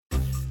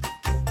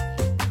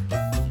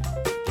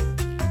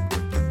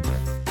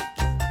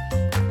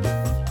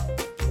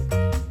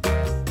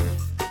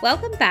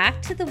Welcome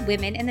back to the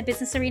Women in the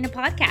Business Arena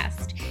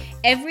podcast.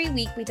 Every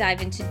week we dive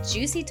into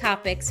juicy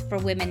topics for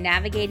women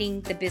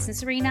navigating the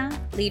business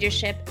arena,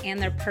 leadership, and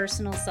their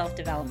personal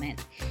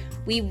self-development.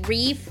 We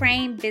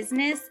reframe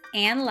business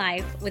and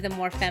life with a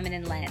more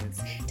feminine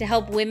lens to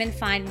help women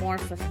find more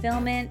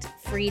fulfillment,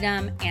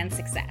 freedom, and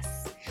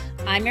success.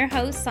 I'm your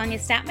host, Sonia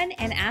Statman,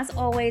 and as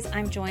always,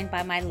 I'm joined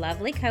by my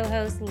lovely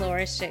co-host,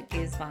 Laura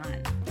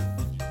Shook-Guzman.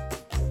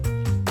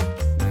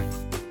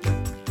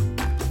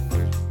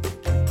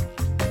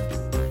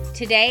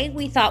 Today,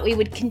 we thought we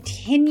would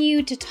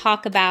continue to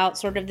talk about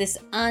sort of this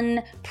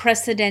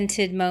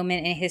unprecedented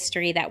moment in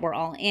history that we're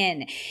all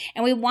in.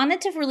 And we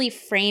wanted to really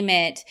frame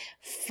it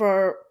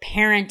for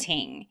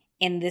parenting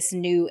in this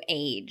new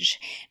age,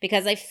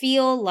 because I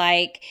feel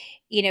like,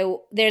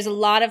 there's a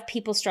lot of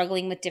people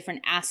struggling with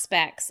different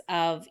aspects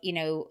of,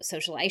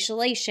 social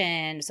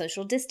isolation,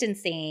 social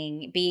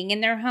distancing, being in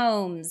their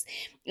homes.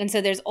 And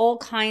so there's all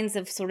kinds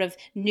of sort of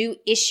new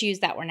issues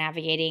that we're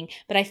navigating.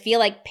 But I feel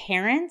like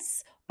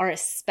parents are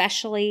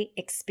especially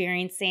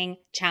experiencing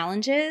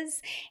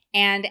challenges.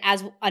 And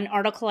as an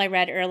article I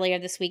read earlier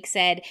this week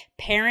said,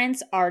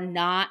 parents are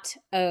not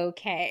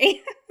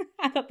okay.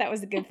 I thought that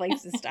was a good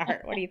place to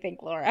start. What do you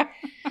think, Laura?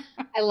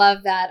 I love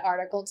that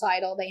article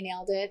title. They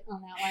nailed it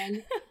on that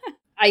one.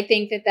 I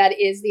think that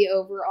is the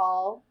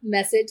overall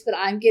message that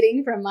I'm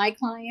getting from my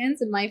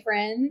clients and my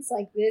friends.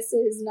 Like, this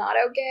is not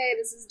okay.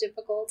 This is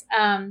difficult.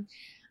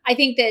 I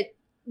think that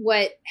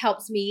what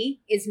helps me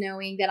is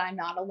knowing that I'm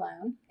not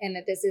alone and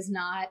that this is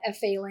not a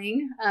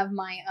failing of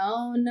my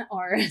own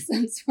or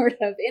some sort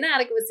of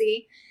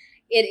inadequacy.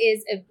 It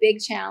is a big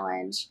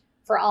challenge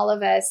for all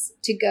of us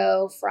to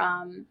go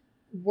from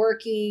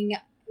working,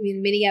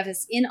 many of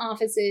us in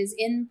offices,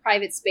 in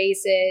private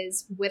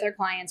spaces with our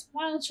clients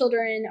while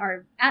children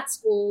are at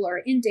school or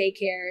in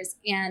daycares.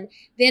 And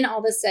then all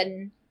of a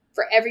sudden,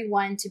 for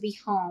everyone to be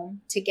home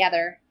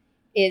together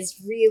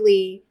is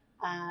really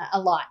a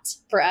lot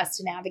for us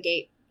to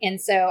navigate. And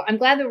so I'm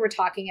glad that we're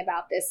talking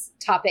about this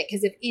topic,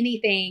 because if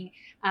anything,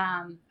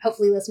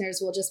 hopefully listeners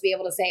will just be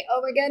able to say,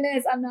 oh my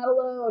goodness, I'm not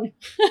alone.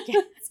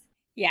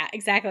 Yeah,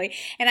 exactly.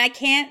 And I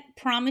can't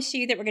promise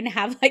you that we're going to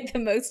have like the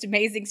most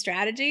amazing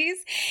strategies.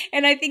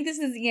 And I think this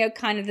is,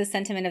 kind of the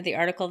sentiment of the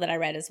article that I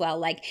read as well.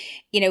 Like,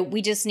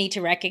 we just need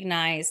to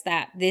recognize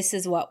that this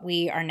is what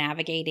we are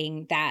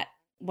navigating, that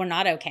we're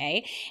not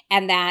okay,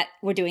 and that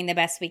we're doing the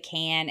best we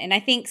can. And I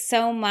think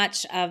so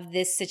much of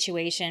this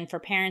situation for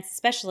parents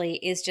especially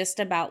is just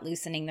about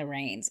loosening the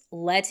reins,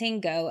 letting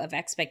go of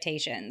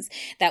expectations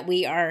that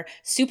we are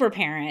super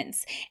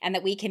parents and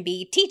that we can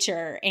be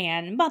teacher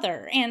and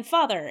mother and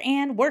father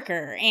and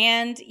worker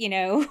and,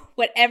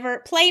 whatever,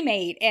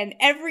 playmate, and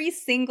every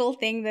single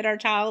thing that our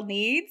child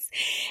needs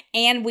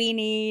and we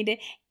need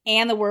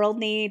and the world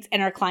needs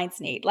and our clients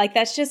need. Like,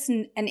 that's just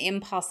an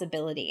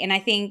impossibility. And I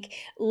think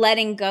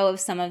letting go of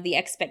some of the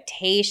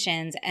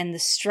expectations and the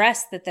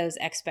stress that those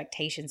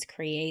expectations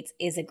creates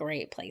is a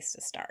great place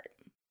to start.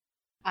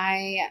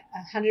 I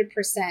 100%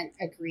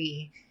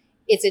 agree.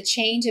 It's a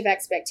change of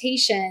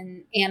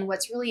expectation. And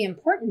what's really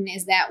important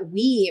is that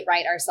we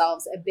write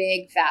ourselves a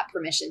big fat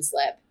permission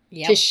slip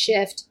to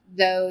shift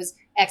those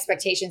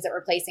expectations that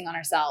we're placing on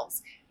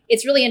ourselves.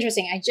 It's really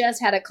interesting. I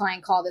just had a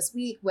client call this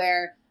week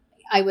where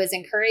I was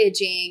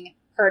encouraging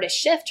her to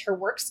shift her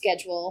work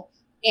schedule,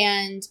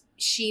 and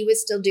she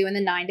was still doing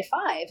the 9 to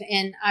 5.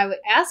 And I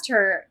asked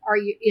her,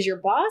 is your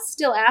boss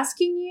still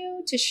asking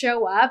you to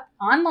show up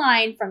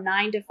online from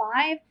 9 to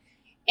 5?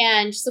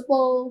 And she said,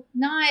 well,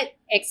 not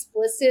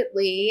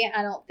explicitly.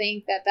 I don't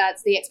think that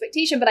that's the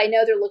expectation, but I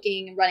know they're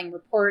looking and running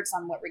reports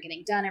on what we're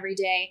getting done every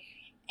day.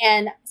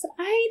 And so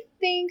I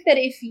think that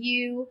if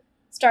you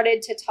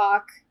started to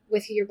talk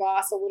with your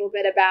boss a little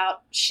bit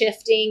about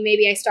shifting.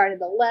 Maybe I start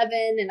at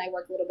 11 and I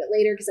work a little bit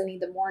later because I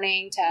need the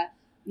morning to,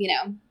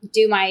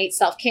 do my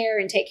self-care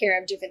and take care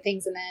of different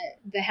things in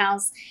the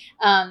house.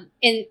 And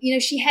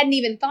she hadn't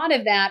even thought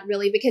of that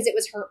really because it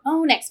was her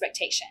own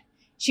expectation.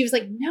 She was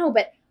like, no,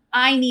 but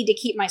I need to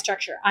keep my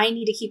structure. I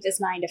need to keep this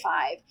 9 to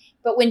 5.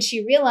 But when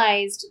she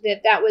realized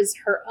that was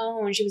her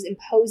own, she was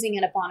imposing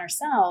it upon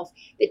herself,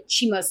 that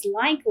she most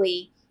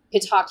likely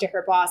could talk to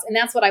her boss. And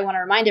that's what I want to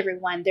remind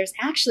everyone. There's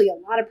actually a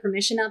lot of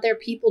permission out there.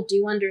 People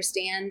do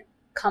understand,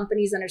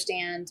 companies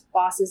understand,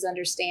 bosses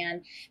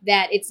understand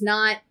that it's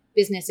not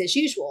business as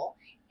usual.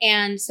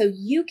 And so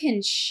you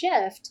can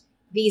shift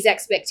these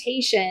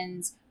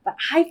expectations. But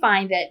I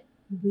find that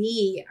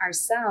we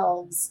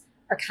ourselves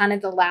are kind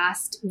of the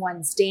last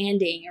one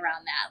standing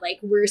around that. Like,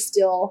 we're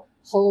still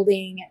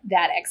holding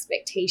that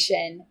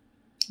expectation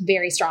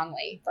very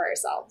strongly for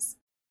ourselves.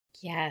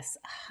 Yes,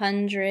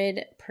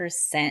 100%.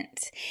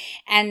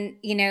 And,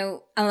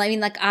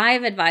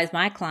 I've advised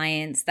my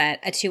clients that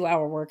a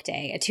 2-hour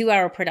workday, a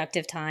 2-hour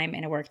productive time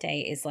in a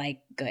workday is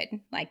good.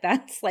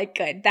 That's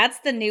good. That's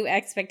the new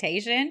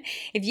expectation.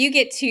 If you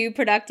get 2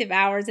 productive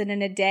hours in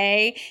a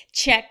day,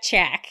 check.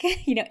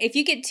 If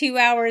you get 2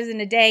 hours in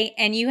a day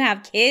and you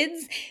have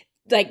kids,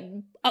 like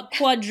a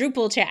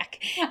quadruple check.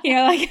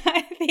 Like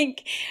I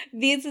think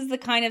this is the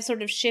kind of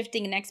sort of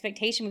shifting and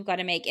expectation we've got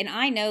to make. And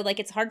I know like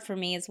it's hard for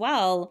me as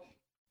well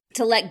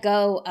to let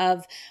go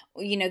of,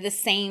 the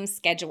same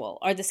schedule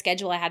or the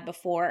schedule I had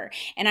before.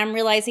 And I'm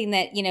realizing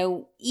that,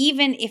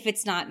 even if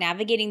it's not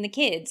navigating the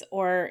kids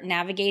or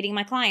navigating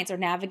my clients or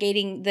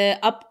navigating the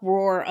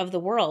uproar of the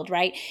world,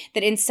 right?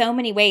 That in so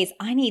many ways,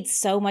 I need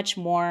so much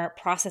more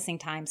processing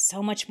time,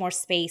 so much more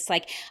space.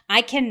 Like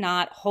I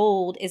cannot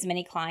hold as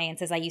many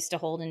clients as I used to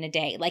hold in a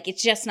day. Like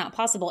it's just not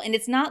possible. And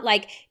it's not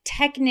like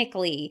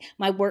technically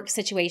my work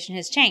situation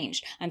has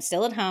changed. I'm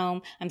still at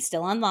home. I'm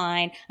still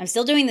online. I'm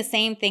still doing the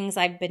same things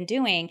I've been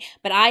doing,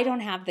 but I don't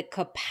have the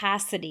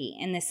capacity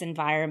in this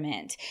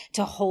environment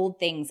to hold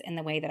things in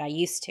the way that I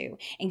used to,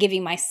 and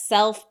giving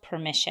myself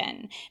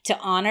permission to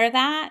honor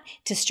that,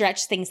 to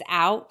stretch things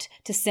out,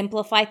 to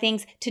simplify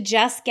things, to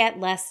just get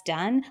less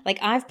done. Like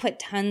I've put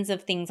tons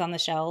of things on the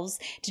shelves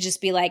to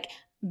just be like,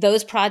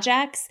 those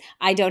projects,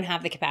 I don't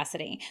have the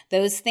capacity.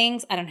 Those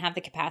things, I don't have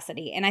the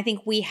capacity. And I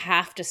think we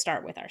have to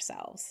start with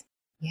ourselves.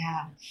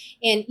 Yeah.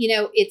 And,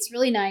 it's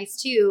really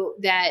nice too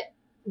that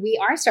we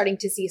are starting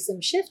to see some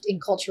shift in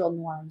cultural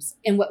norms.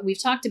 And what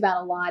we've talked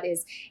about a lot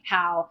is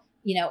how,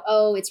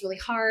 it's really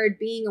hard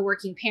being a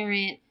working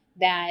parent,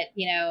 that,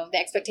 the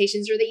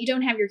expectations are that you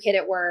don't have your kid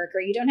at work or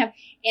you don't have.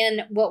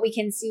 And what we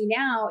can see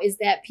now is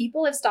that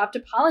people have stopped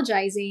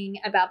apologizing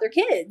about their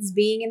kids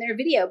being in their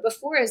video.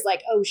 Before is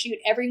like, oh, shoot,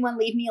 everyone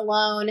leave me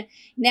alone.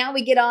 Now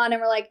we get on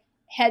and we're like,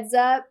 heads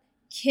up.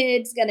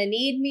 Kid's gonna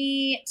need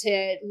me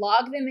to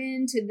log them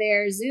into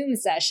their Zoom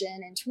session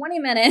in 20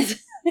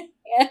 minutes.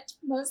 And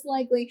most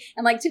likely,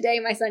 and like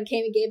today, my son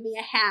came and gave me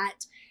a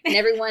hat, and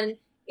everyone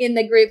in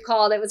the group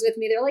call that was with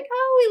me, they're like,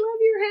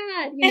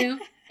 "Oh, we love your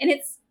hat," And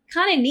it's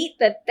kind of neat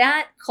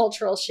that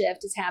cultural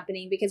shift is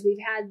happening because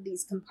we've had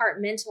these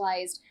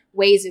compartmentalized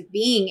ways of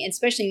being,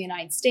 especially in the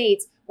United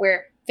States,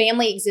 where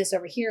family exists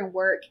over here and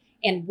work.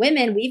 And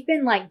women, we've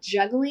been like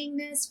juggling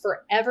this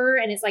forever.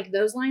 And it's like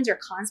those lines are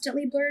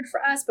constantly blurred for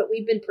us, but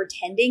we've been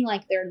pretending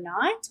like they're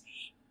not.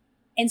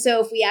 And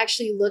so if we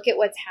actually look at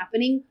what's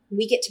happening,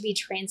 we get to be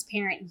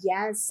transparent.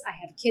 Yes, I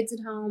have kids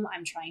at home.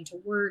 I'm trying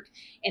to work.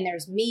 And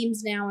there's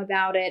memes now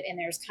about it. And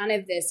there's kind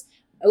of this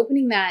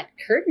opening that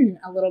curtain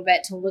a little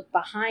bit to look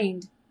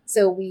behind.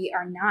 So we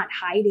are not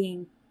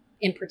hiding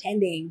and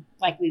pretending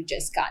like we've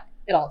just got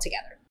it all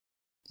together.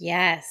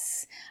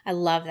 Yes, I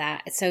love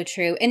that. It's so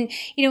true. And,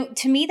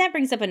 to me, that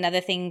brings up another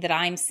thing that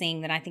I'm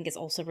seeing that I think is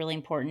also really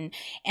important.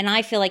 And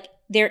I feel like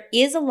there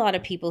is a lot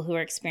of people who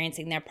are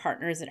experiencing their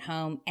partners at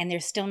home and they're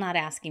still not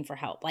asking for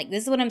help. Like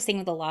this is what I'm seeing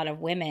with a lot of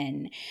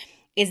women,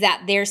 is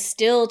that they're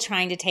still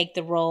trying to take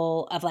the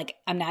role of like,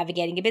 I'm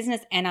navigating a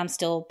business and I'm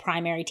still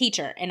primary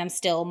teacher and I'm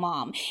still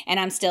mom and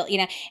I'm still,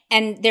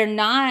 and they're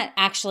not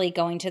actually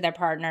going to their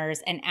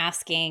partners and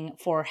asking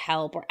for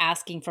help or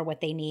asking for what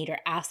they need or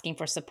asking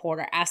for support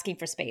or asking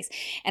for space.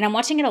 And I'm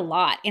watching it a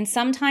lot. And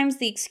sometimes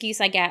the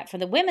excuse I get for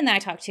the women that I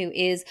talk to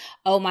is,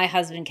 oh, my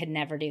husband could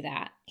never do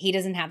that. He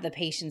doesn't have the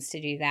patience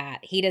to do that.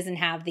 He doesn't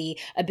have the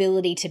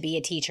ability to be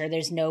a teacher.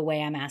 There's no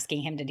way I'm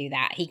asking him to do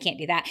that. He can't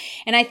do that.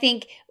 And I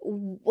think,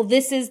 well,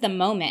 this is the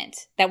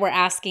moment that we're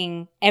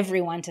asking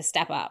everyone to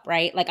step up,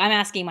 right? Like I'm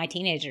asking my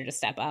teenager to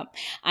step up.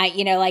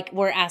 Like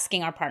we're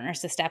asking our partners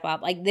to step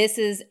up. Like this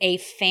is a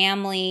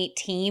family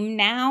team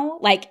now.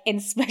 Like, and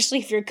especially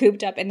if you're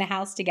cooped up in the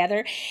house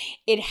together,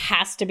 it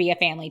has to be a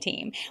family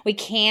team. We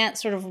can't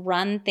sort of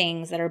run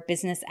things that are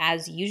business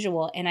as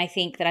usual. And I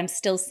think that I'm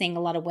still seeing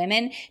a lot of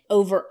women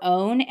overown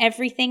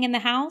everything in the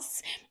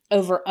house,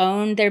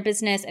 overown their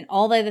business and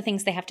all the other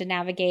things they have to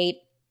navigate,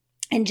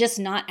 and just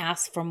not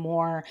ask for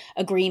more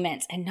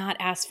agreements and not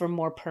ask for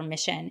more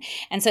permission.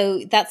 And so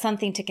that's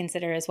something to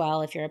consider as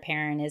well if you're a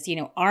parent is,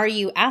 are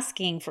you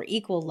asking for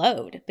equal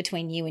load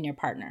between you and your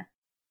partner?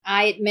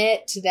 I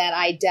admit that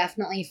I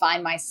definitely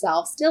find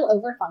myself still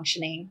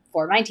overfunctioning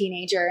for my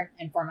teenager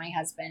and for my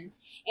husband.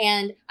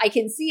 And I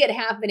can see it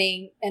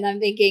happening. And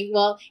I'm thinking,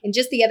 well, and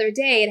just the other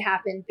day it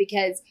happened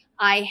because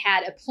I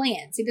had a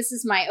plan. See, this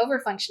is my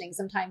overfunctioning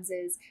sometimes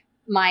is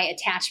my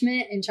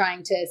attachment and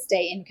trying to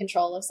stay in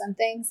control of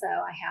something. So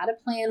I had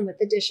a plan with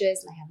the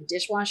dishes and I had the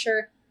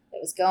dishwasher that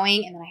was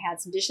going. And then I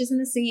had some dishes in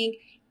the sink.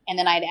 And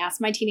then I'd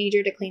asked my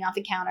teenager to clean off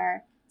the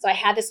counter. So I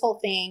had this whole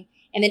thing.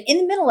 And then in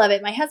the middle of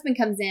it, my husband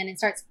comes in and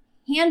starts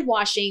hand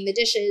washing the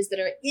dishes that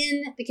are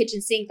in the kitchen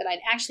sink that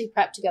I'd actually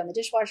prepped to go in the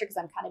dishwasher because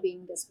I'm kind of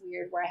being this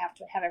weird where I have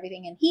to have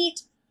everything in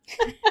heat.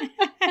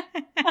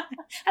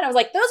 And I was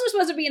like, those are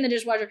supposed to be in the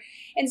dishwasher.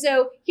 And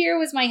so here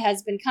was my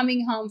husband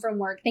coming home from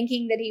work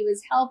thinking that he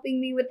was helping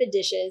me with the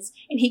dishes.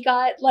 And he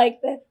got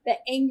like the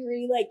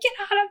angry, like, get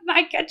out of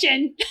my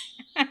kitchen.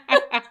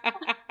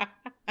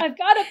 I've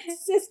got a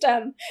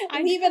system.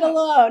 Leave it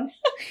alone.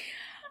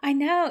 I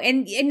know.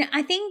 And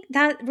I think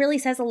that really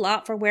says a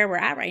lot for where we're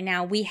at right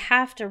now. We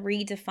have to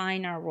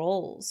redefine our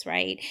roles,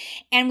 right?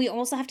 And we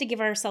also have to give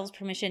ourselves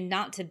permission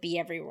not to be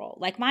every role.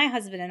 Like my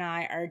husband and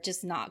I are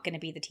just not going to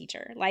be the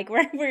teacher. Like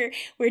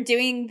we're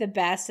doing the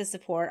best to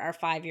support our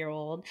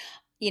 5-year-old,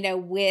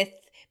 with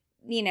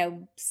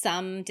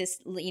some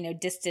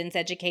distance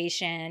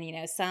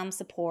education, some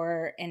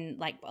support and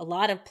like a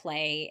lot of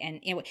play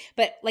and,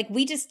 but like,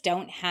 we just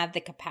don't have the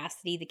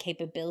capacity, the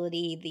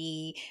capability,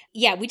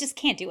 we just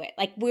can't do it.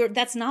 Like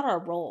that's not our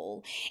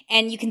role.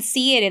 And you can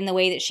see it in the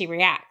way that she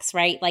reacts,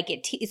 right? Like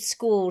it's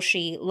school.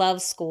 She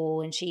loves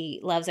school and she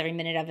loves every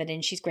minute of it.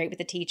 And she's great with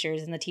the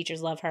teachers and the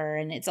teachers love her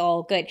and it's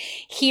all good.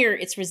 Here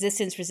it's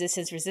resistance,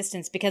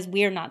 because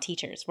we're not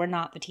teachers. We're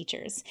not the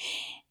teachers.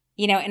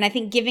 And I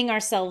think giving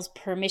ourselves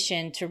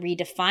permission to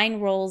redefine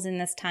roles in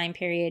this time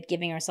period,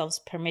 giving ourselves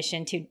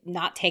permission to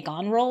not take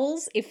on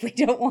roles if we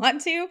don't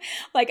want to,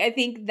 like, I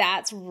think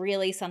that's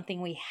really something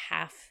we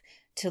have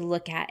to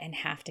look at and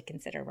have to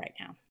consider right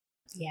now.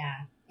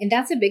 Yeah. And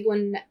that's a big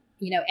one,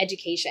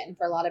 education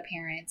for a lot of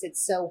parents.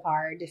 It's so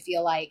hard to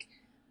feel like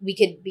we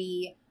could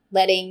be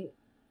letting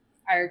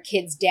our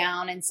kids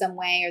down in some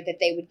way or that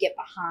they would get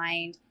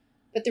behind.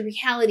 But the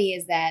reality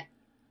is that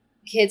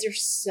kids are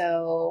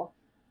so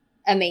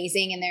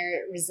amazing in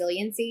their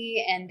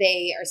resiliency and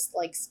they are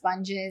like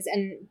sponges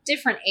and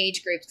different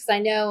age groups. Because I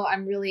know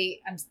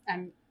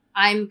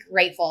I'm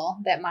grateful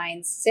that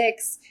mine's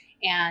 6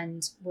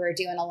 and we're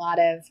doing a lot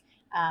of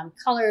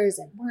colors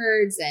and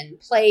words and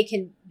play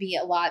can be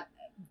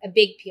a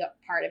big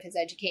part of his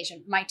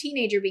education. My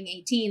teenager being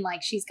 18,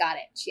 like she's got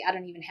it.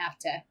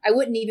 I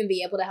wouldn't even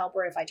be able to help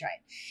her if I tried.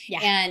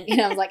 Yeah.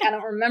 And I was like, I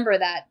don't remember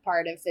that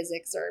part of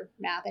physics or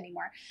math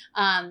anymore.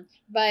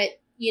 But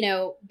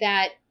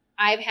that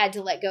I've had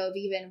to let go of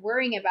even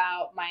worrying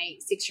about my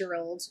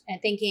 6-year-old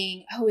and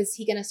thinking, oh, is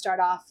he going to start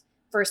off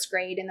first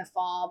grade in the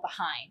fall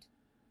behind?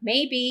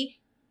 Maybe,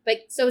 but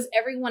so is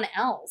everyone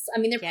else. I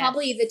mean, they're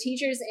probably the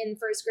teachers in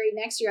first grade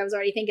next year. I was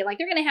already thinking like,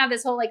 they're going to have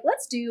this whole, like,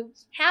 let's do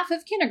half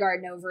of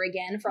kindergarten over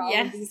again for all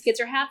of these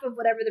kids or half of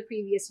whatever the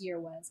previous year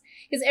was,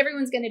 because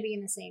everyone's going to be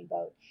in the same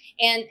boat.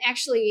 And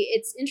actually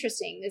it's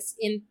interesting. This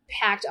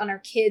impact on our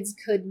kids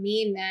could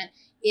mean that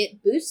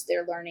it boosts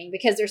their learning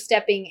because they're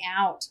stepping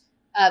out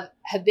of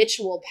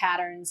habitual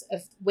patterns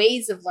of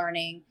ways of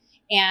learning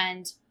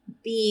and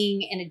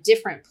being in a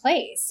different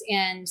place.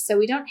 And so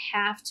we don't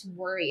have to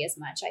worry as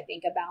much, I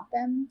think, about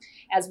them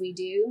as we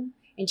do,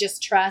 and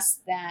just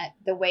trust that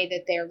the way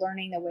that they're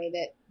learning, the way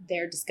that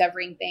they're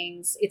discovering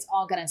things, it's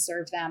all going to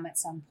serve them at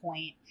some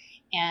point.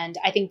 And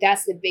I think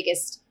that's the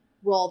biggest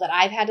role that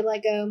I've had to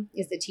let go,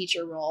 is the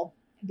teacher role,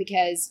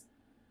 because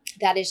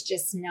that is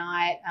just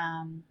not,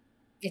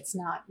 it's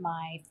not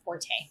my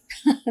forte.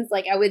 It's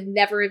like I would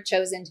never have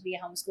chosen to be a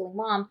homeschooling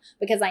mom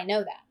because I know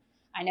that.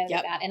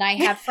 That. And I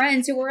have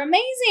friends who were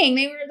amazing.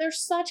 They're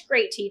such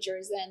great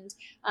teachers. And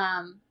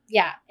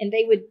and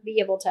they would be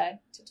able to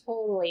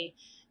totally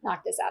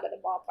knock this out of the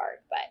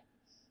ballpark.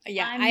 But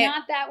I'm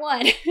not that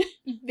one.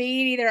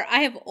 Me neither. I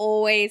have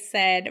always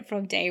said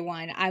from day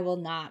one, I will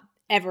not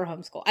ever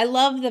homeschool. I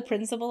love the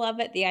principle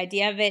of it, the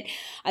idea of it.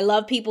 I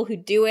love people who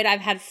do it. I've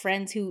had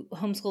friends who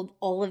homeschooled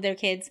all of their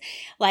kids.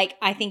 Like,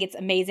 I think it's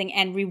amazing,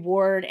 and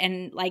reward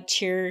and like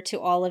cheer to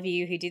all of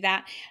you who do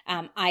that.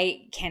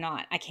 I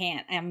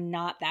can't. I'm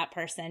not that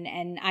person.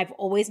 And I've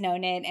always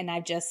known it, and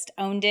I've just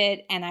owned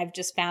it. And I've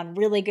just found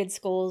really good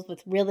schools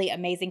with really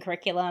amazing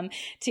curriculum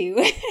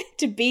to,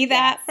 to be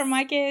that for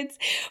my kids.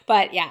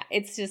 But yeah,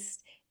 it's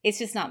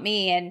just not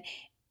me.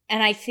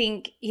 And I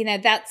think,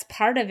 that's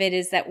part of it,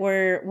 is that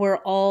we're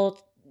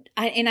all,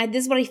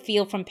 this is what I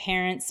feel from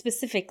parents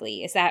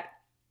specifically, is that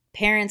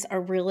parents are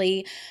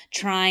really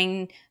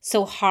trying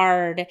so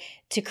hard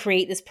to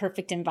create this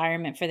perfect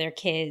environment for their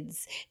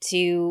kids,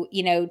 to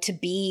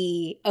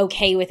be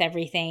okay with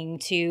everything,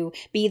 to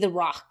be the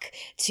rock,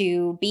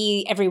 to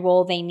be every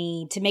role they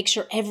need, to make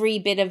sure every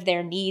bit of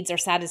their needs are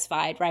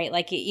satisfied, right?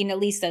 Like, at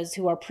least those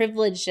who are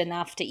privileged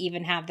enough to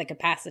even have the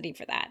capacity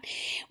for that.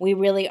 We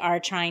really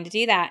are trying to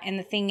do that. And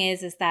the thing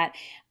is that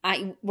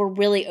we're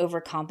really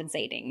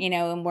overcompensating,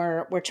 and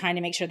we're trying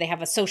to make sure they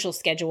have a social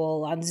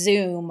schedule on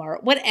Zoom or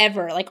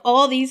whatever, like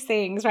all these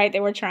things, right,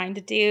 that we're trying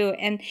to do.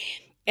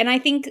 And I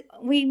think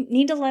we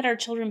need to let our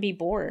children be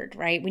bored,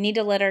 right? We need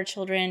to let our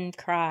children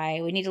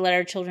cry. We need to let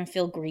our children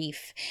feel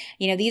grief.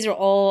 These are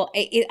all,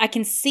 I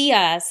can see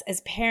us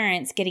as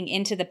parents getting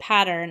into the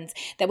patterns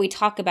that we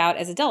talk about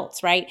as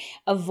adults, right?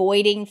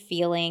 Avoiding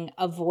feeling,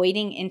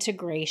 avoiding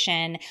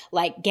integration,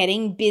 like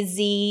getting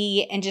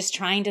busy and just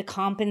trying to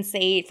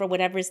compensate for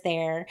whatever's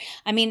there.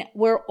 I mean,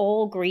 we're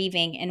all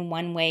grieving in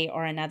one way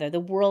or another. The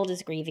world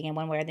is grieving in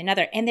one way or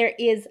another. And there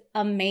is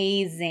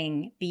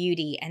amazing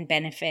beauty and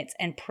benefits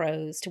and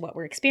pros to what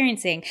we're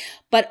experiencing,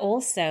 but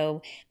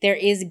also there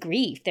is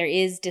grief, there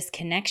is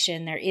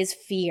disconnection, there is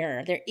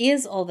fear, there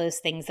is all those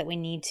things that we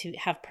need to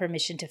have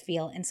permission to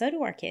feel, and so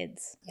do our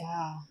kids.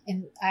 Yeah,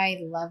 and I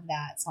love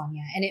that,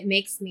 Sonia. And it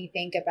makes me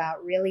think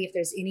about, really, if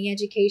there's any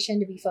education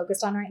to be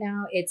focused on right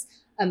now, it's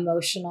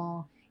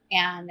emotional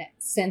and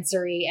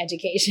sensory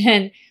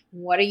education.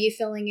 What are you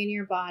feeling in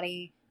your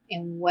body,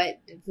 and what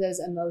do those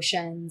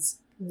emotions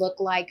look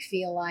like,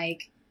 feel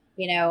like?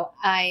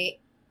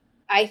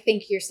 I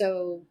think you're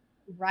so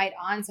right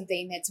on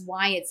something. That's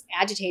why it's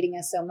agitating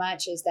us so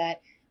much, is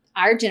that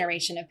our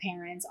generation of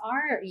parents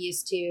are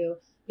used to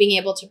being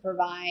able to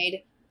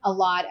provide a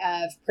lot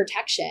of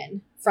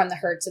protection from the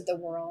hurts of the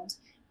world.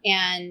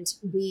 And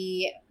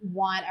we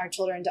want our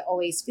children to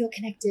always feel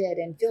connected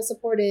and feel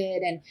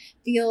supported and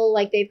feel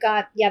like they've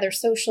got, their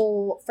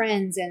social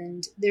friends.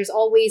 And there's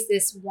always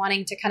this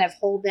wanting to kind of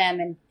hold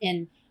them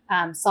in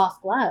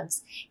soft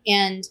gloves.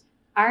 And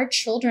our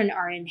children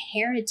are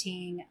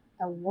inheriting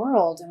a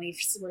world, and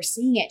we're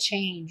seeing it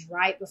change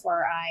right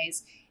before our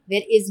eyes,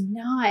 that is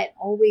not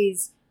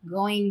always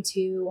going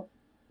to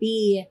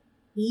be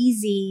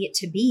easy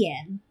to be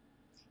in.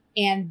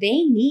 And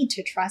they need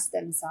to trust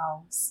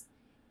themselves.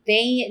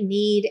 They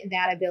need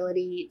that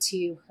ability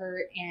to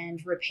hurt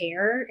and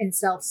repair and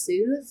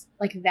self-soothe.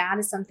 Like, that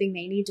is something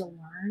they need to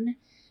learn,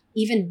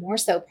 even more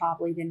so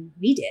probably than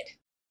we did.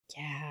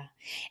 Yeah.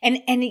 And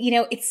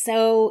it's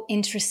so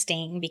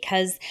interesting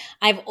because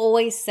I've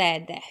always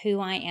said that who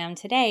I am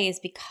today is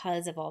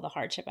because of all the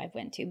hardship I've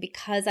went to,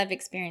 because I've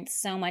experienced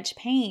so much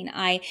pain.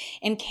 I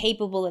am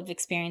capable of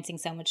experiencing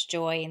so much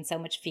joy and so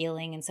much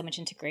feeling and so much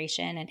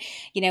integration.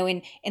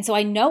 And so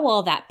I know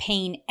all that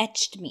pain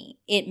etched me.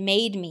 It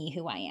made me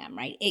who I am,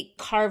 right? It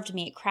carved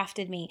me, it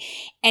crafted me.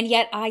 And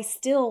yet I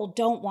still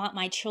don't want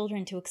my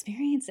children to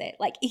experience it.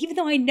 Like, even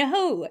though I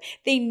know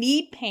they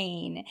need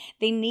pain,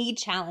 they need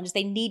challenge,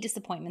 they need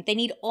disappointment, they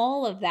need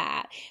all of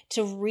that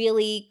to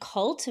really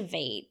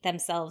cultivate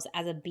themselves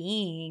as a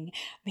being.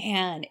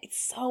 Man,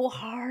 it's so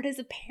hard as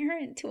a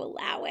parent to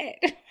allow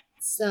it.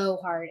 So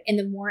hard. And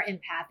the more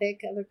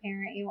empathic of a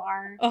parent you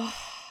are,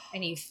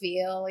 and you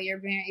feel your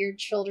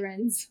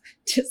children's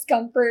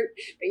discomfort,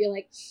 but you're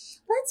like,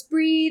 let's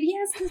breathe.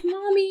 Yes, because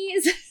mommy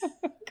is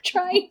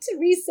trying to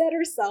reset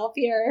herself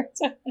here.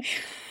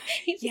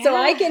 So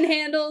I can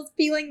handle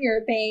feeling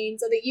your pain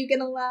so that you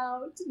can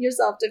allow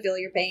yourself to feel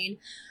your pain.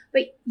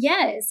 But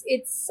yes,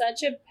 it's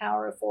such a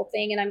powerful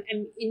thing. And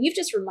and you've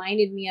just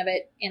reminded me of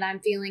it. And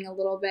I'm feeling a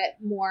little bit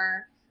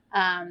more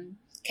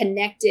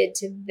connected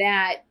to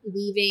that,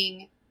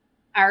 leaving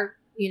our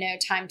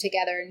time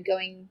together and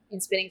going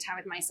and spending time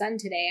with my son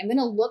today. I'm going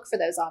to look for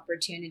those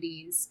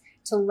opportunities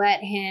to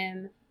let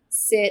him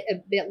sit a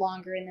bit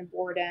longer in the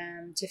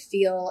boredom, to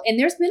feel. And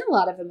there's been a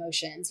lot of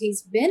emotions.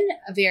 He's been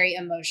very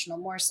emotional,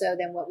 more so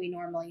than what we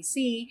normally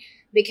see,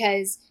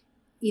 because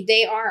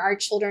our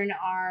children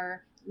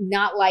are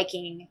not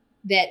liking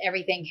that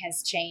everything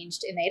has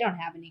changed and they don't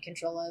have any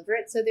control over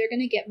it. So they're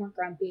going to get more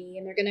grumpy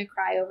and they're going to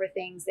cry over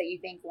things that you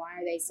think, why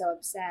are they so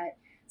upset?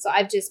 So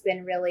I've just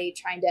been really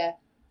trying to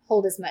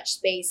hold as much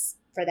space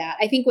for that.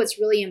 I think what's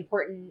really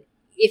important,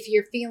 if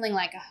you're feeling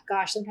like, oh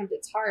gosh, sometimes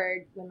it's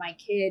hard when my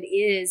kid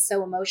is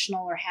so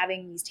emotional or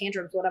having these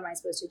tantrums, what am I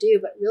supposed to do?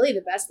 But really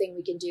the best thing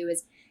we can do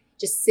is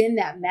just send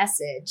that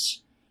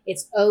message.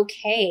 It's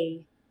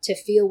okay to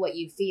feel what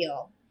you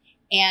feel.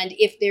 And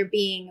if they're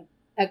being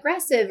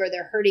aggressive or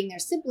they're hurting their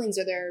siblings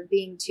or they're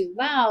being too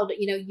loud,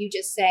 you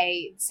just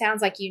say, it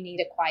sounds like you need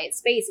a quiet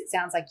space. It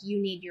sounds like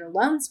you need your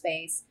alone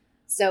space.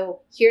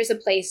 So here's a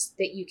place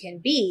that you can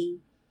be,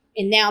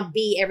 and now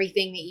be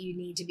everything that you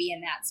need to be in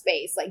that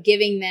space. Like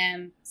giving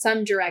them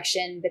some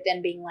direction, but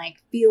then being like,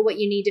 feel what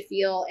you need to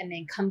feel, and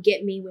then come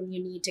get me when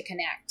you need to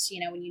connect,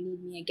 when you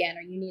need me again,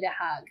 or you need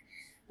a hug.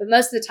 But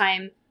most of the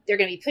time they're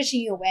going to be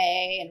pushing you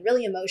away and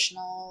really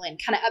emotional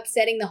and kind of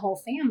upsetting the whole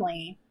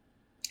family.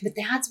 But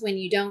that's when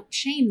you don't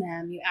shame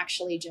them. You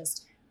actually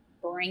just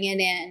bring it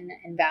in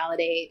and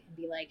validate and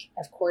be like,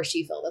 of course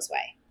you feel this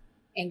way.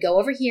 And go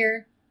over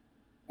here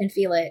and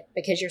feel it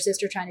because your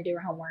sister trying to do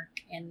her homework.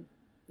 And,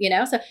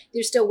 so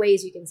there's still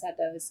ways you can set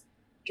those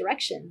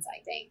directions,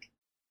 I think.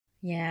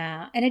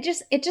 Yeah. And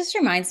it just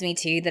reminds me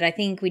too that I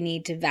think we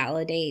need to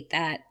validate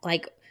that,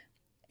 like,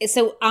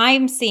 so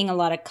I'm seeing a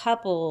lot of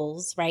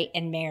couples, right,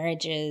 and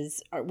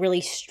marriages are really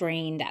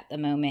strained at the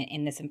moment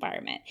in this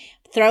environment.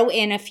 Throw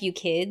in a few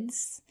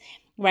kids,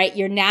 right?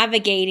 You're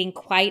navigating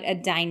quite a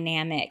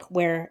dynamic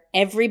where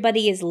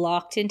everybody is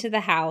locked into the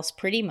house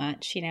pretty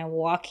much,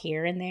 walk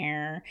here and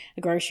there,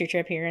 a grocery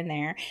trip here and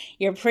there.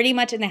 You're pretty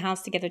much in the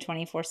house together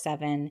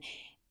 24/7.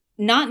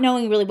 Not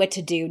knowing really what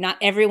to do. Not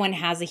everyone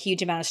has a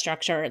huge amount of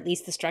structure, or at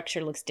least the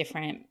structure looks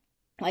different.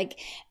 Like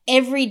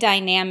every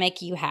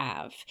dynamic you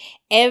have,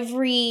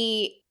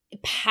 every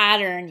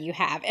pattern you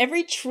have,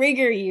 every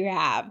trigger you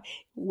have,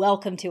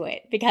 welcome to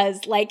it,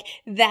 because like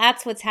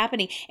that's what's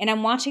happening. And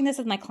I'm watching this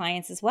with my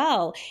clients as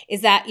well,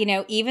 is that,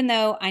 even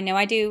though I know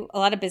I do a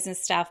lot of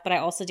business stuff, but I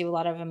also do a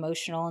lot of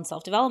emotional and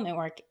self-development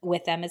work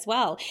with them as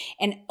well.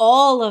 And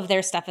all of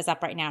their stuff is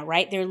up right now,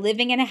 right? They're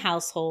living in a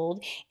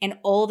household and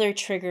all their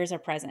triggers are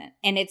present.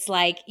 And it's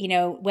like,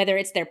 whether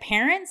it's their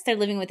parents, they're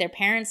living with their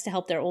parents to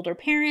help their older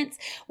parents,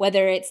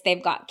 whether it's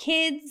they've got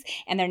kids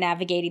and they're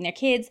navigating their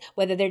kids,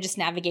 whether they're just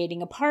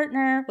navigating a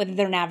partner, whether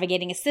they're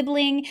navigating a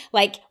sibling,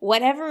 like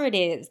whatever it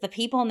is, the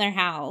people in their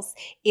house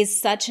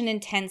is such an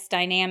intense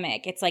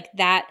dynamic. It's like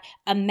that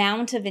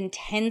amount of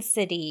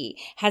intensity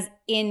has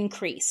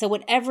increased. So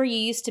whatever you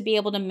used to be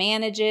able to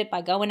manage it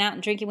by going out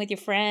and drinking with your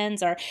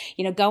friends, or,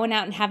 going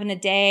out and having a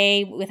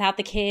day without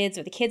the kids,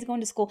 or the kids going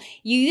to school,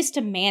 you used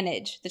to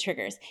manage the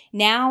triggers.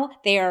 Now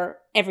they are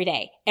every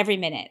day, every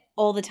minute,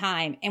 all the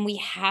time. And we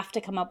have to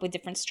come up with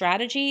different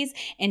strategies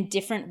and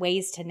different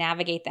ways to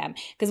navigate them.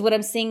 Because what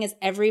I'm seeing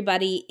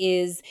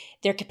is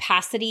their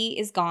capacity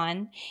is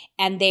gone,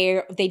 and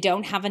they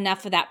don't have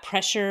enough of that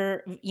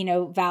pressure,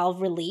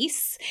 valve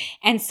release.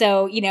 And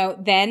so,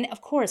 then of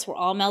course we're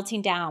all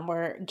melting down.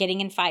 We're getting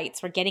in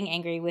fights. We're getting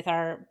angry with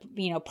our,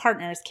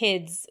 partners,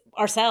 kids,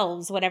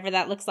 ourselves, whatever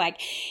that looks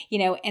like,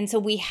 and so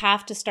we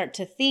have to start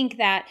to think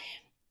that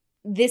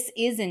this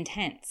is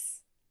intense.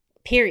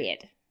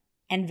 Period.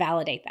 And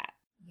validate that.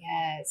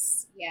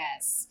 Yes.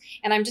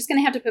 And I'm just going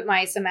to have to put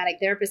my somatic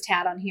therapist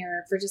hat on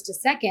here for just a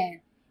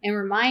second and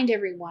remind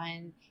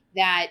everyone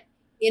that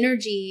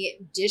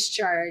energy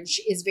discharge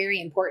is very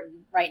important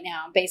right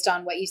now, based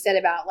on what you said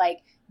about, like,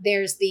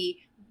 there's the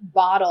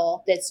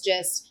bottle that's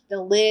just,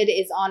 the lid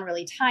is on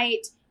really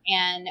tight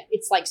and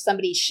it's like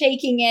somebody's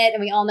shaking it,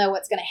 and we all know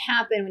what's going to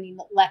happen when you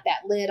let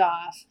that lid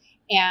off.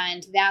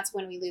 And that's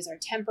when we lose our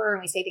temper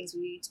and we say things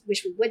we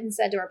wish we wouldn't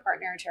said to our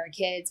partner or to our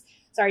kids.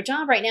 So our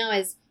job right now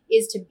is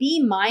to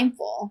be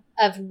mindful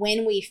of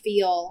when we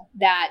feel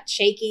that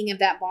shaking of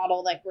that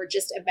bottle, like we're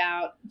just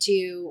about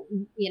to,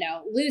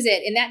 lose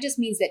it. And that just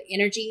means that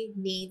energy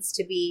needs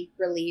to be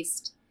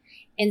released.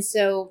 And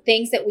so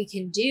things that we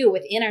can do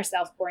within our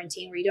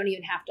self-quarantine, where you don't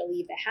even have to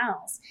leave the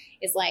house,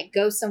 is like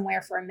go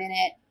somewhere for a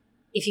minute.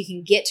 If you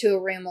can get to a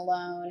room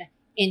alone,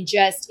 and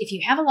just, if you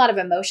have a lot of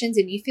emotions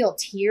and you feel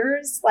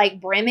tears like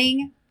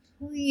brimming,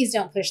 please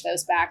don't push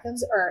those back.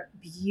 Those are a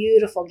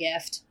beautiful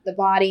gift. The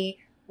body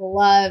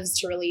loves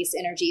to release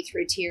energy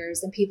through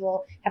tears, and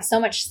people have so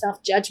much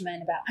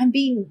self-judgment about, I'm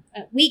being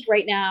weak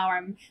right now, or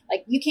I'm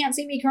like, you can't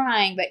see me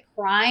crying. But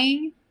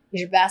crying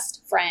is your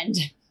best friend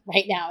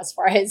right now as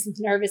far as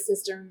nervous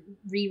system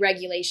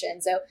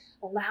re-regulation. So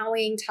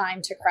allowing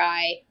time to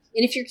cry.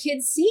 And if your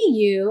kids see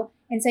you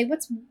and say,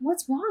 what's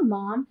wrong,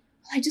 Mom?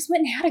 Well, I just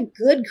went and had a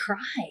good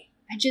cry.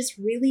 I just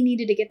really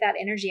needed to get that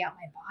energy out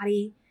my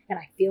body, and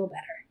I feel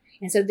better.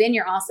 And so then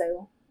you're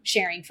also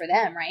sharing for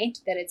them, right?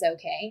 That it's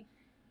okay.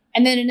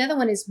 And then another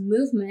one is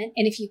movement.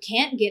 And if you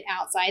can't get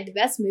outside, the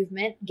best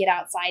movement, get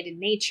outside in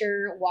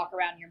nature, walk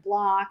around your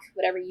block,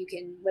 whatever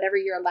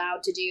you're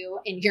allowed to do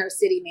in your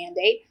city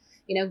mandate,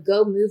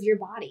 go move your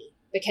body,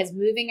 because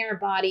moving our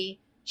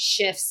body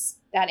shifts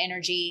that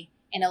energy,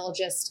 and it'll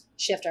just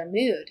shift our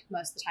mood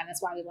most of the time.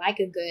 That's why we like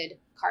a good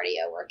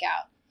cardio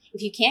workout.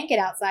 If you can't get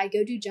outside,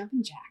 go do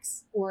jumping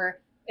jacks or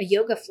a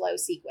yoga flow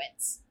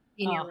sequence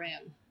in your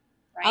room.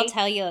 Right? I'll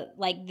tell you,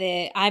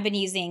 I've been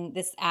using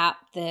this app,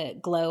 the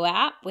Glow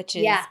app, which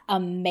is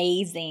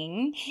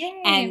amazing.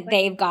 Yay, and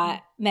they've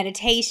got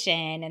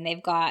meditation, and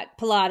they've got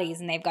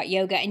Pilates, and they've got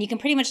yoga, and you can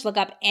pretty much look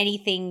up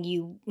anything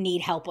you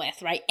need help with,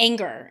 right?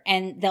 Anger,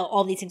 and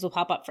all these things will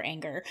pop up for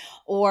anger.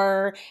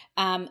 Or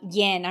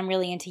yin. I'm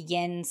really into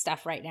yin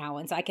stuff right now,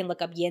 and so I can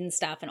look up yin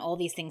stuff, and all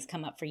these things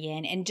come up for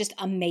yin, and just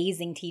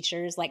amazing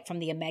teachers like from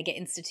the Omega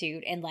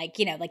Institute, and like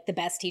the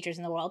best teachers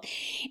in the world.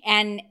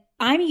 And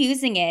I'm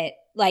using it,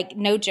 like,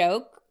 no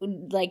joke,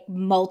 like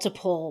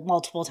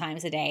multiple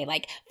times a day,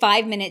 like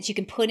 5 minutes. You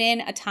can put in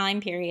a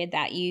time period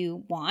that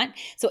you want.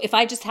 So if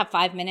I just have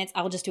 5 minutes,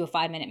 I'll just do a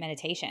 5-minute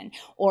meditation.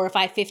 Or if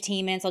I have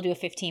 15 minutes, I'll do a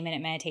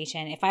 15-minute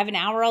meditation. If I have an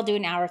hour, I'll do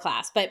an hour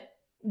class. But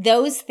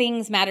those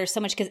things matter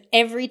so much, because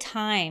every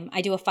time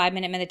I do a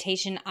 5-minute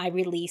meditation, I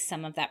release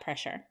some of that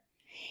pressure.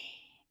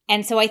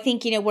 And so I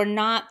think, we're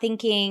not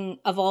thinking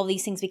of all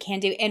these things we can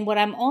do. And what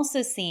I'm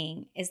also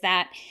seeing is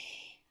that,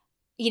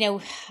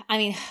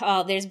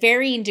 there's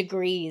varying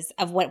degrees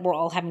of what we're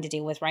all having to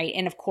deal with, right?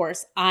 And of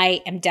course,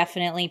 I am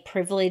definitely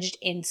privileged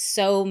in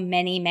so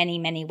many, many,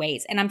 many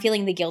ways. And I'm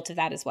feeling the guilt of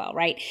that as well,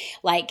 right?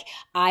 Like,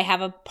 I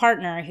have a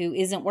partner who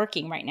isn't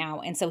working right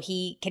now, and so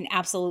he can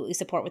absolutely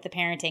support with the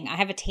parenting. I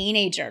have a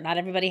teenager. Not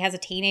everybody has a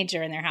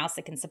teenager in their house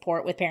that can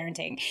support with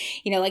parenting.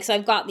 So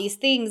I've got these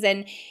things,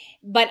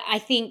 but I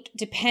think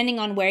depending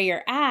on where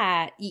you're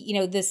at,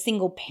 the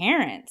single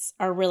parents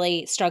are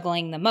really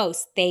struggling the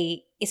most.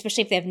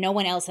 Especially if they have no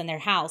one else in their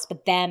house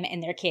but them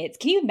and their kids.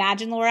 Can you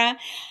imagine, Laura?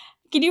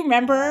 Can you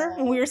remember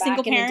when we were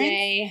single parents? In the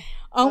day.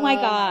 Oh my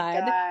God. My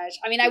gosh.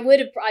 I mean,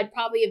 I'd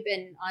probably have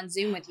been on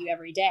Zoom with you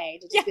every day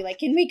to just be like,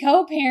 can we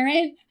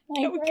co-parent?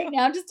 Like right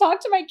now, just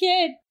talk to my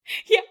kid.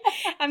 Yeah.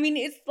 I mean,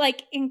 it's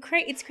like,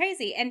 it's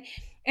crazy.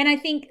 And I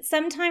think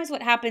sometimes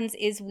what happens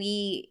is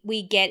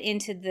we get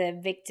into the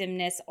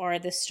victimness or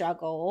the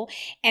struggle,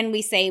 and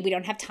we say we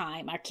don't have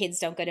time. Our kids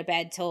don't go to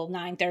bed till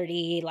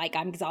 9:30. Like,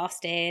 I'm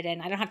exhausted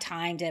and I don't have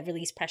time to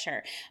release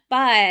pressure.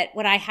 But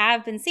what I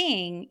have been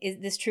seeing is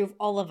this true of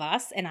all of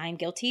us, and I'm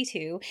guilty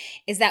too,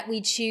 is that we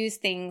choose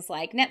things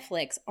like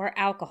Netflix or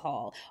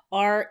alcohol,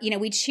 or,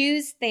 we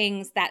choose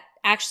things that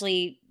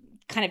actually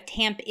kind of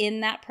tamp in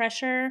that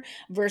pressure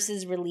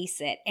versus release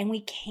it. And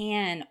we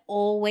can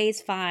always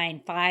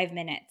find 5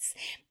 minutes.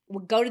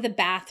 We'll go to the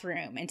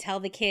bathroom and tell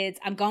the kids,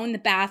 I'm going to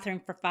the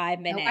bathroom for 5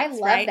 minutes. I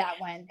love that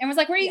one. Everyone's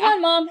like, where are you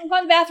going, Mom? I'm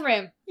going to the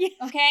bathroom. Yeah.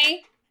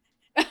 Okay.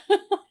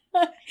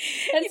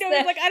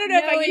 It's like, I don't know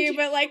about you,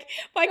 but like,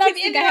 my kids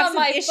think I have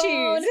some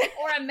issues.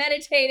 Or I'm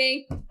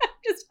meditating. I'm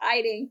just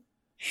hiding.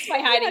 It's my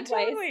hiding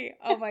place. Totally.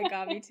 Oh my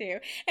God, me too.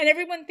 And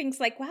everyone thinks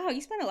like, wow,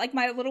 you spent like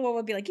my little one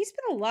would be like, you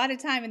spent a lot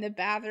of time in the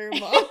bathroom.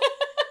 Mom.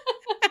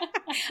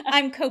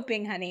 I'm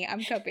coping, honey.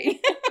 I'm coping.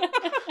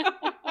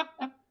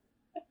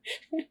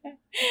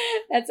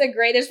 That's a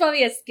great, there's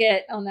probably a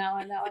skit on that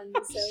one. That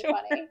one's so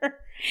funny.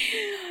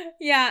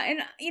 Yeah.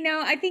 And,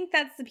 I think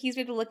that's the piece we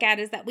have to look at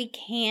is that we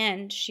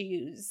can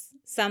choose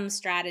some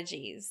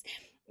strategies,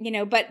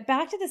 but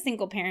back to the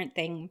single parent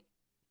thing.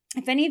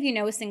 If any of you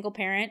know a single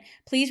parent,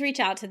 please reach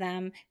out to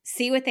them,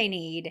 see what they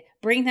need,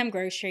 bring them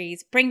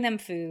groceries, bring them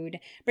food,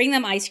 bring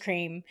them ice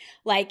cream,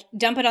 like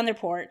dump it on their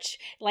porch,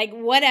 like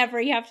whatever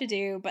you have to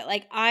do. But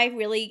like, I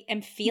really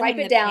am feeling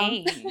the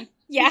pain.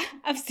 Yeah,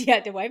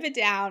 to wipe it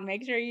down,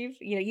 make sure you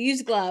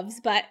use gloves,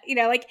 but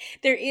like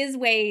there is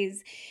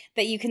ways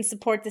that you can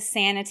support the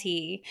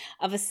sanity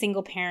of a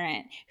single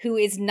parent who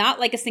is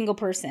not like a single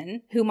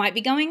person, who might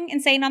be going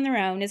insane on their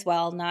own as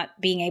well, not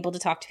being able to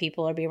talk to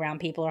people or be around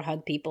people or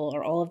hug people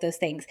or all of those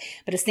things.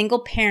 But a single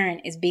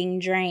parent is being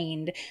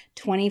drained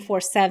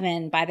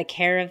 24/7 by the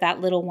care of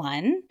that little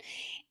one.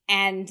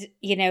 And,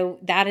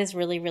 that is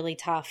really, really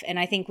tough. And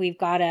I think we've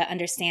got to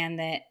understand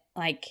that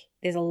like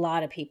there's a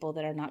lot of people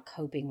that are not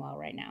coping well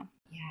right now.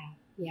 Yeah.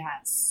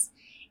 Yes.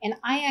 And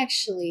I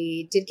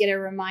actually did get a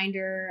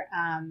reminder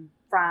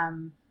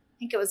from, I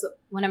think it was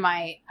one of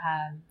my,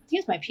 I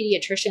think it was my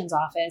pediatrician's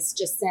office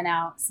just sent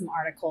out some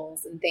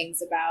articles and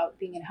things about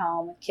being at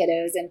home with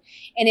kiddos. And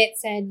it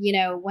said,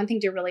 one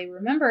thing to really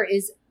remember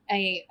is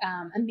a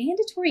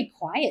mandatory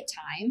quiet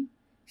time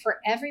for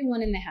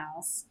everyone in the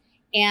house.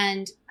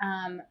 And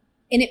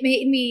it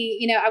made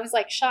me, I was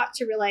like shocked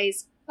to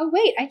realize, oh,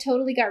 wait, I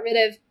totally got rid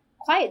of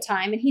quiet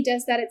time. And he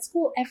does that at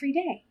school every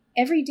day.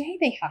 Every day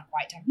they have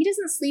quiet time. He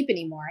doesn't sleep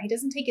anymore. He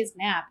doesn't take his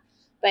nap.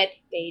 But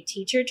the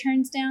teacher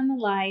turns down the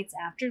lights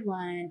after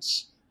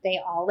lunch. They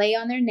all lay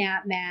on their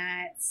nap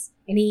mats.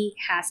 And he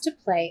has to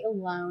play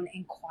alone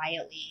and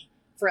quietly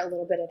for a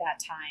little bit of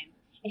that time.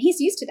 And he's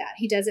used to that.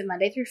 He does it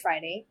Monday through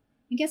Friday.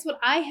 And guess what?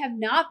 I have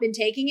not been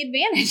taking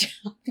advantage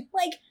of.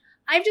 Like,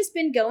 I've just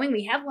been going,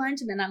 we have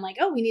lunch, and then I'm like,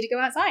 oh, we need to go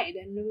outside,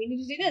 and we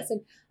need to do this.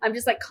 And I'm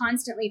just like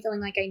constantly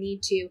feeling like I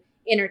need to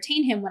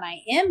entertain him when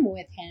I am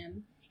with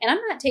him. And I'm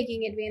not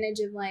taking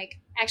advantage of like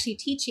actually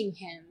teaching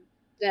him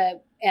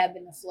the ebb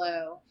and the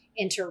flow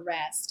and to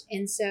rest.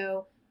 And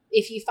so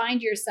if you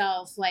find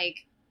yourself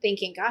like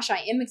thinking, gosh, I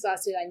am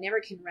exhausted, I never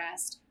can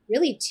rest,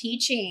 really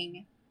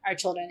teaching our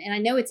children. And I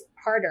know it's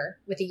harder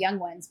with the young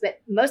ones,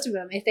 but most of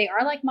them, if they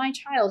are like my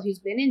child who's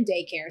been in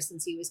daycare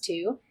since he was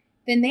 2,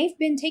 then they've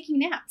been taking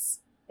naps.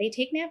 They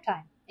take nap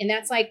time. And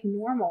that's like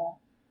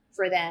normal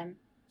for them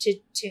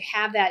to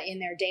have that in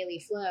their daily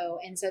flow.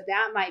 And so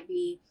that might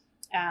be,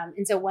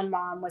 and so one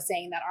mom was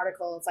saying that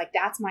article, it's like,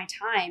 that's my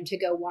time to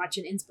go watch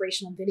an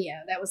inspirational video.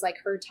 That was like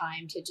her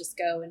time to just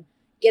go and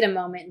get a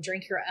moment and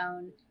drink her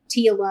own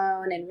tea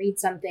alone and read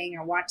something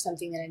or watch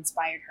something that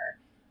inspired her.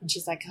 And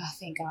she's like, oh,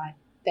 thank God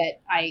that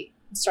I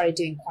started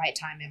doing quiet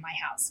time in my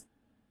house.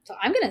 So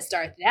I'm going to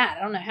start that.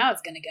 I don't know how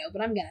it's going to go,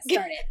 but I'm going to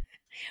start it.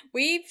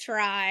 We've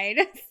tried,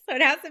 so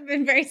it hasn't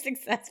been very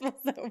successful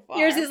so far.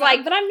 Yours is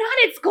like, but I'm not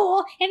at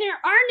school, and there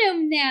are no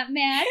nap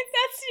mats.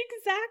 That's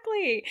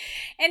exactly.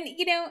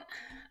 And,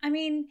 I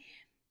mean,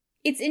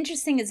 it's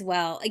interesting as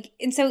well. Like,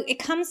 and so it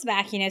comes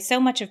back, so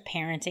much of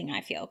parenting,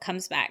 I feel,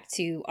 comes back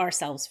to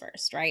ourselves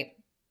first, right?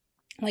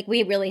 Like,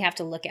 we really have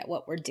to look at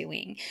what we're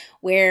doing.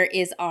 Where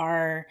is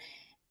our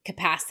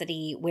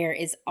capacity? Where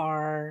is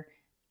our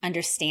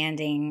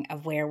understanding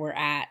of where we're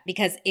at?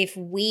 Because if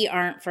we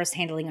aren't first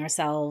handling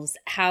ourselves,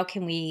 how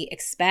can we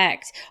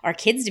expect our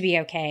kids to be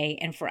okay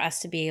and for us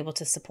to be able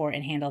to support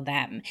and handle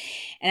them?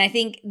 And I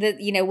think that,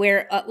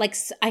 we're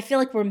I feel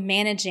like we're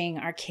managing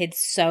our kids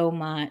so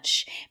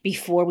much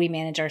before we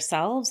manage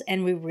ourselves,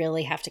 and we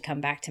really have to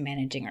come back to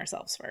managing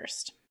ourselves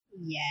first.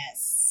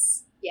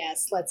 Yes.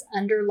 Let's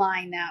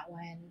underline that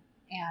one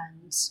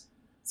and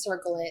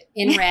circle it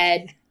in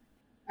red.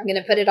 I'm going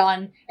to put it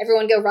on,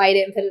 everyone go write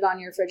it and put it on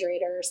your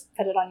refrigerator,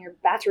 put it on your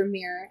bathroom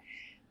mirror.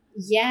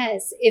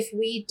 Yes, if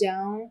we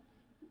don't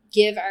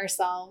give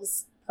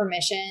ourselves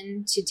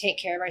permission to take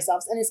care of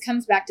ourselves, and this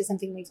comes back to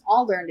something we've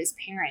all learned as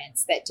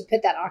parents, that to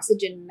put that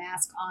oxygen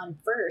mask on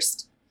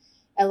first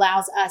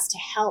allows us to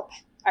help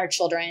our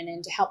children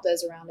and to help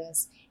those around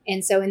us.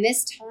 And so in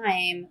this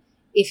time,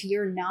 if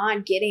you're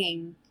not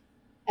getting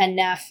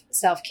enough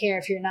self-care,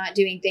 if you're not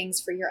doing things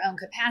for your own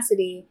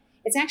capacity,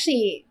 it's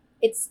actually,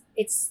 it's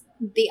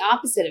the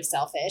opposite of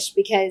selfish,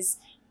 because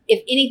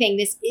if anything,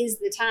 this is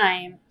the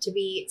time to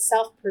be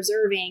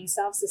self-preserving,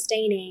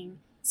 self-sustaining,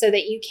 so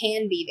that you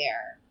can be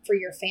there for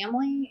your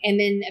family and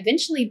then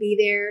eventually be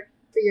there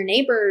for your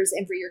neighbors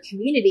and for your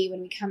community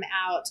when we come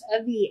out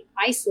of the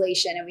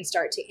isolation and we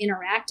start to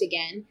interact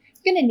again.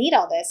 You're going to need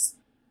all this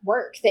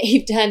work that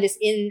you've done, this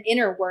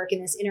inner work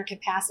and this inner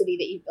capacity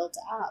that you've built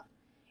up.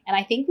 And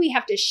I think we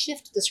have to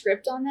shift the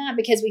script on that,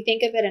 because we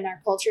think of it in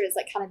our culture as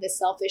like kind of this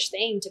selfish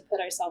thing to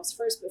put ourselves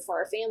first before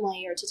our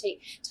family, or to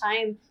take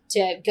time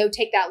to go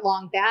take that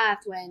long bath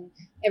when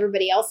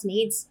everybody else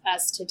needs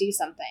us to do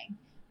something.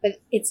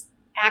 But it's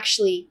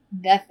actually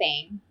the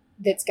thing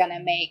that's going to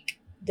make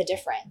the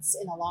difference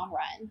in the long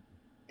run,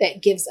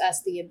 that gives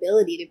us the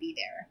ability to be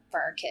there for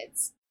our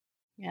kids.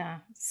 Yeah.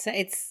 So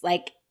it's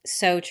like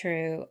so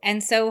true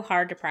and so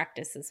hard to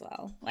practice as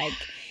well. Like,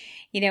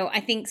 I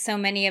think so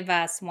many of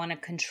us want to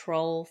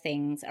control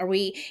things.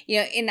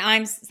 And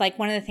I'm like,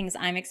 one of the things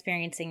I'm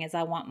experiencing is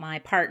I want my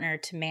partner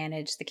to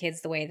manage the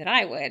kids the way that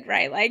I would,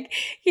 right? Like,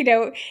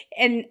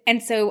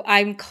 and so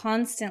I'm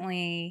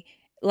constantly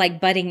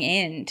like butting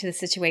in to the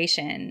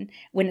situation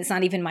when it's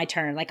not even my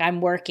turn. Like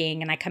I'm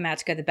working and I come out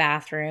to go to the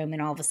bathroom and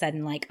all of a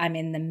sudden like I'm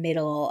in the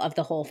middle of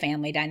the whole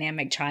family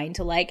dynamic trying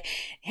to like,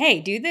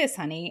 hey, do this,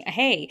 honey.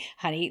 Hey,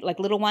 honey, like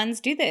little ones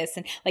do this,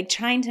 and like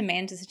trying to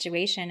manage the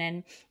situation.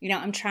 And,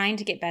 I'm trying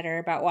to get better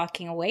about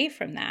walking away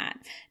from that,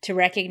 to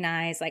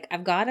recognize like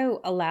I've got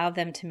to allow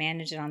them to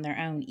manage it on their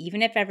own.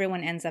 Even if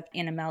everyone ends up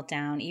in a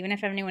meltdown, even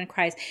if anyone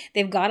cries,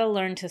 they've got to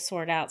learn to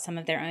sort out some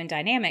of their own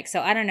dynamics.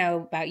 So I don't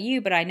know about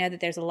you, but I know that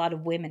there's a lot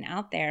of women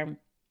out there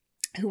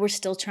who are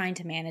still trying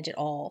to manage it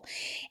all.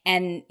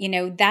 And,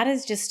 that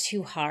is just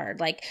too hard.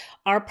 Like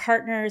our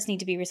partners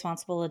need to be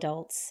responsible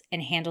adults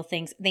and handle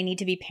things. They need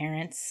to be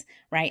parents,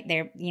 right?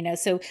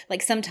 So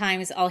like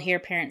sometimes I'll hear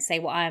parents say,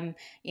 well, I'm,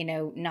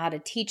 not a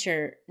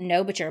teacher.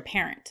 No, but you're a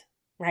parent.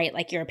 Right?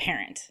 Like you're a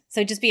parent.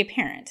 So just be a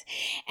parent.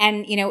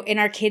 And, and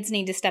our kids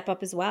need to step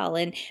up as well.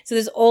 And so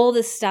there's all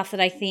this stuff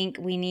that I think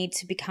we need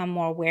to become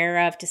more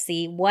aware of, to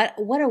see what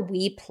are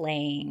we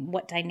playing?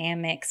 What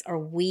dynamics are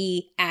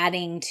we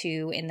adding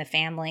to in the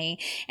family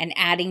and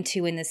adding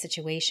to in the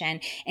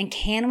situation? And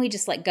can we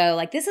just let go?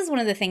 Like this is one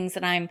of the things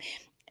that I'm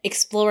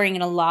exploring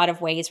in a lot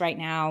of ways right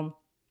now,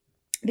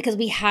 because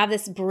we have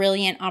this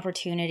brilliant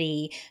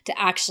opportunity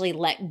to actually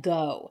let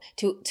go,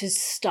 to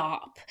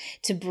stop,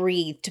 to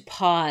breathe, to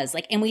pause.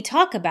 Like, and we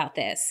talk about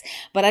this,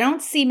 but I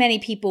don't see many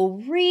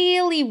people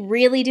really,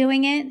 really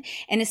doing it.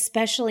 And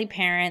especially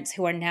parents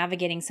who are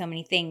navigating so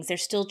many things. They're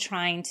still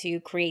trying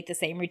to create the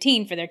same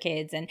routine for their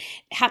kids and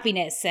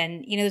happiness.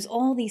 And, there's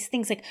all these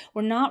things. Like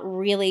we're not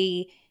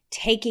really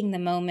taking the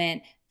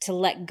moment to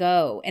let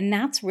go. And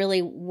that's really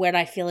what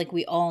I feel like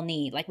we all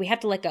need. Like we have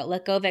to let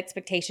go of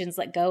expectations,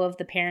 let go of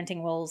the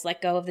parenting roles,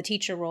 let go of the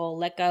teacher role,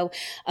 let go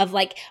of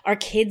like our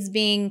kids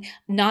being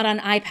not on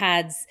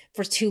iPads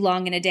for too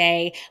long in a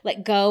day,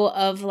 let go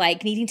of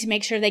like needing to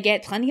make sure they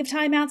get plenty of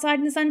time outside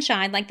in the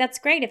sunshine. Like that's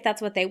great if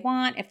that's what they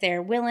want, if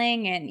they're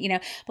willing,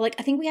 and, but like,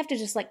 I think we have to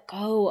just let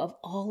go of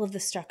all of the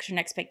structure and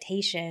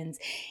expectations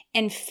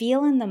and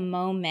feel in the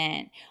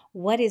moment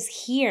what is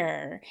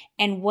here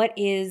and what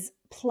is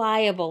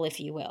pliable, if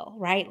you will,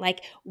 right?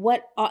 Like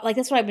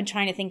that's what I've been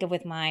trying to think of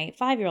with my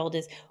 5-year-old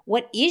is,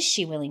 what is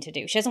she willing to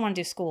do? She doesn't want to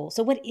do school.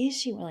 So what is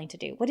she willing to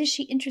do? What is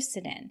she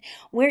interested in?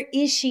 Where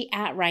is she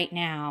at right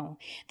now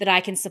that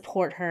I can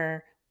support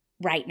her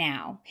right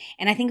now?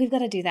 And I think we've got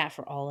to do that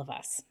for all of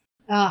us.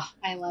 Oh,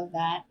 I love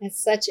that.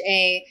 It's such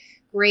a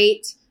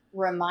great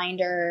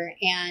reminder.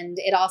 And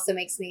it also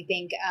makes me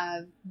think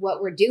of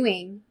what we're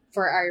doing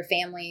for our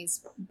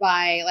families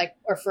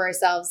or for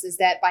ourselves, is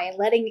that by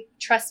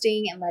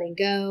trusting and letting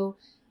go,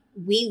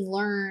 we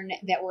learn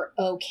that we're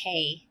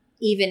okay,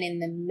 even in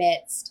the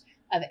midst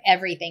of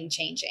everything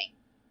changing,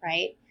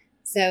 right?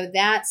 So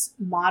that's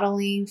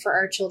modeling for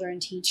our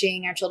children,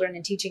 teaching our children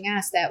and teaching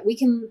us that we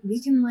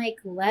can like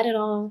let it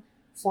all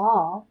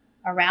fall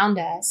around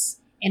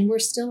us and we're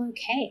still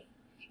okay.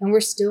 And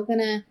we're still going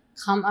to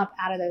come up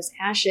out of those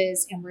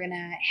ashes, and we're going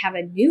to have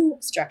a new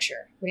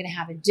structure. We're going to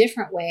have a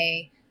different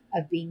way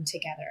of being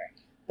together.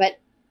 But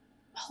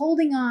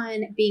holding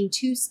on, being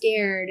too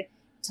scared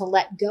to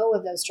let go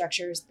of those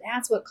structures,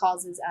 that's what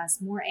causes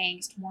us more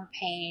angst, more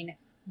pain,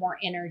 more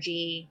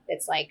energy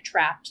that's like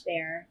trapped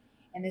there.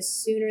 And the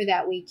sooner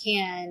that we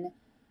can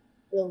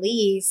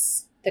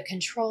release the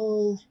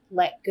control,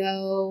 let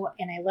go.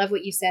 And I love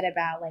what you said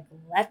about like,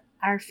 let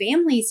our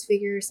families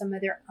figure some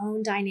of their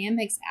own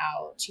dynamics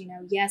out.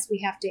 Yes, we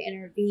have to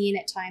intervene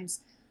at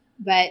times,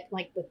 but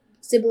like with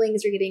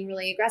siblings are getting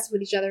really aggressive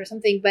with each other or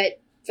something, but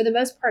for the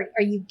most part,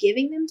 are you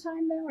giving them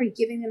time though? Are you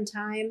giving them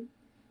time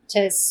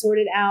to sort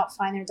it out,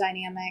 find their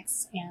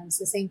dynamics? And it's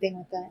the same thing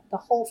with the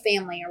whole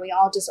family. Are we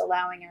all just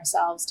allowing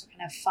ourselves to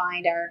kind of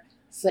find our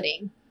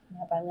footing,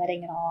 by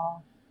letting it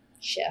all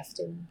shift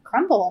and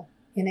crumble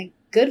in a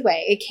good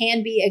way? It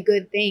can be a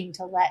good thing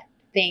to let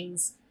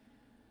things,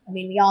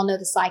 we all know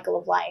the cycle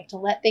of life, to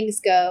let things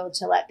go,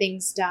 to let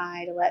things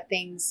die, to let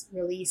things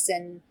release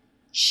and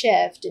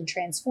shift and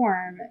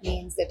transform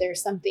means that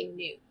there's something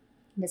new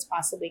that's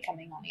possibly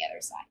coming on the other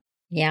side.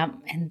 Yeah.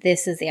 And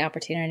this is the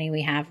opportunity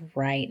we have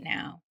right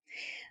now.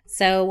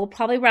 So we'll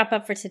probably wrap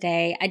up for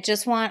today. I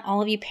just want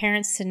all of you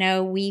parents to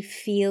know we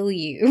feel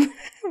you,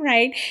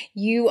 right?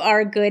 You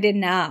are good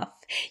enough.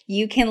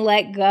 You can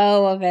let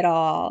go of it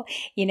all.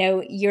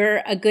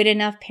 You're a good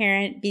enough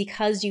parent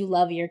because you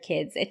love your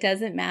kids. It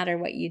doesn't matter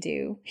what you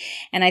do.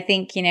 And I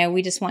think,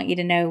 we just want you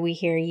to know we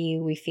hear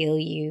you, we feel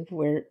you,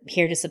 we're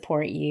here to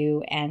support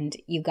you, and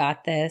you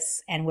got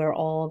this, and we're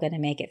all going to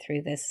make it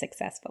through this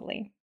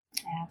successfully.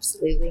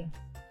 Absolutely.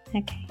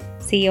 Okay.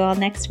 See you all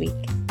next week.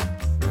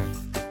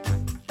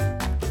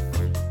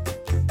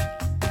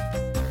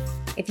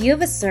 If you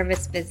have a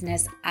service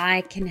business,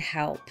 I can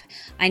help.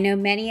 I know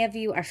many of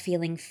you are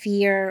feeling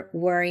fear,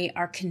 worry,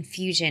 or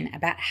confusion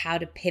about how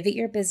to pivot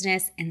your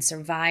business and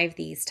survive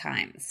these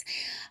times.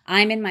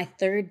 I'm in my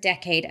 3rd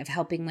decade of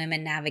helping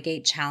women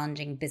navigate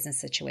challenging business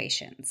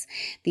situations.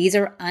 These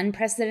are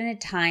unprecedented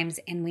times,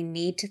 and we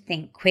need to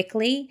think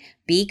quickly,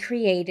 be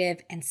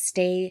creative, and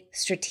stay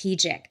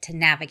strategic to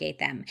navigate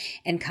them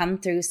and come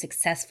through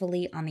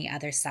successfully on the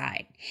other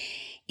side.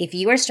 If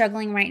you are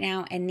struggling right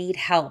now and need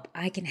help,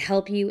 I can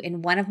help you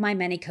in one of my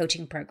many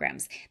coaching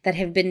programs that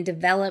have been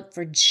developed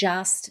for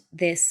just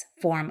this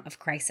form of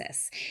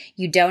crisis.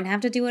 You don't have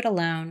to do it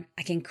alone.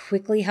 I can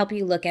quickly help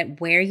you look at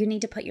where you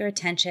need to put your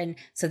attention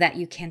so that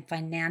you can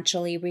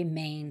financially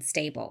remain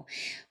stable.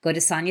 Go to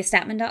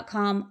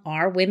SoniaStatman.com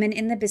or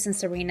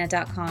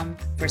WomenInTheBusinessArena.com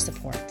for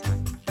support.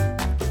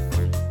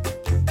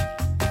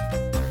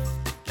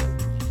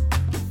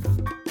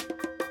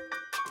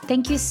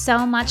 Thank you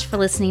so much for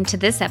listening to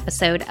this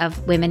episode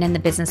of Women in the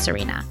Business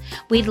Arena.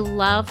 We'd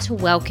love to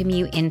welcome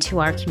you into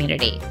our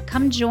community.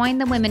 Come join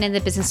the Women in the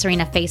Business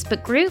Arena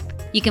Facebook group.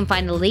 You can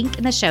find the link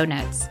in the show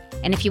notes.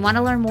 And if you want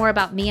to learn more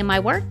about me and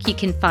my work, you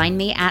can find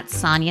me at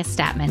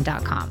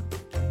SoniaStatman.com.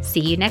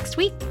 See you next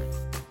week.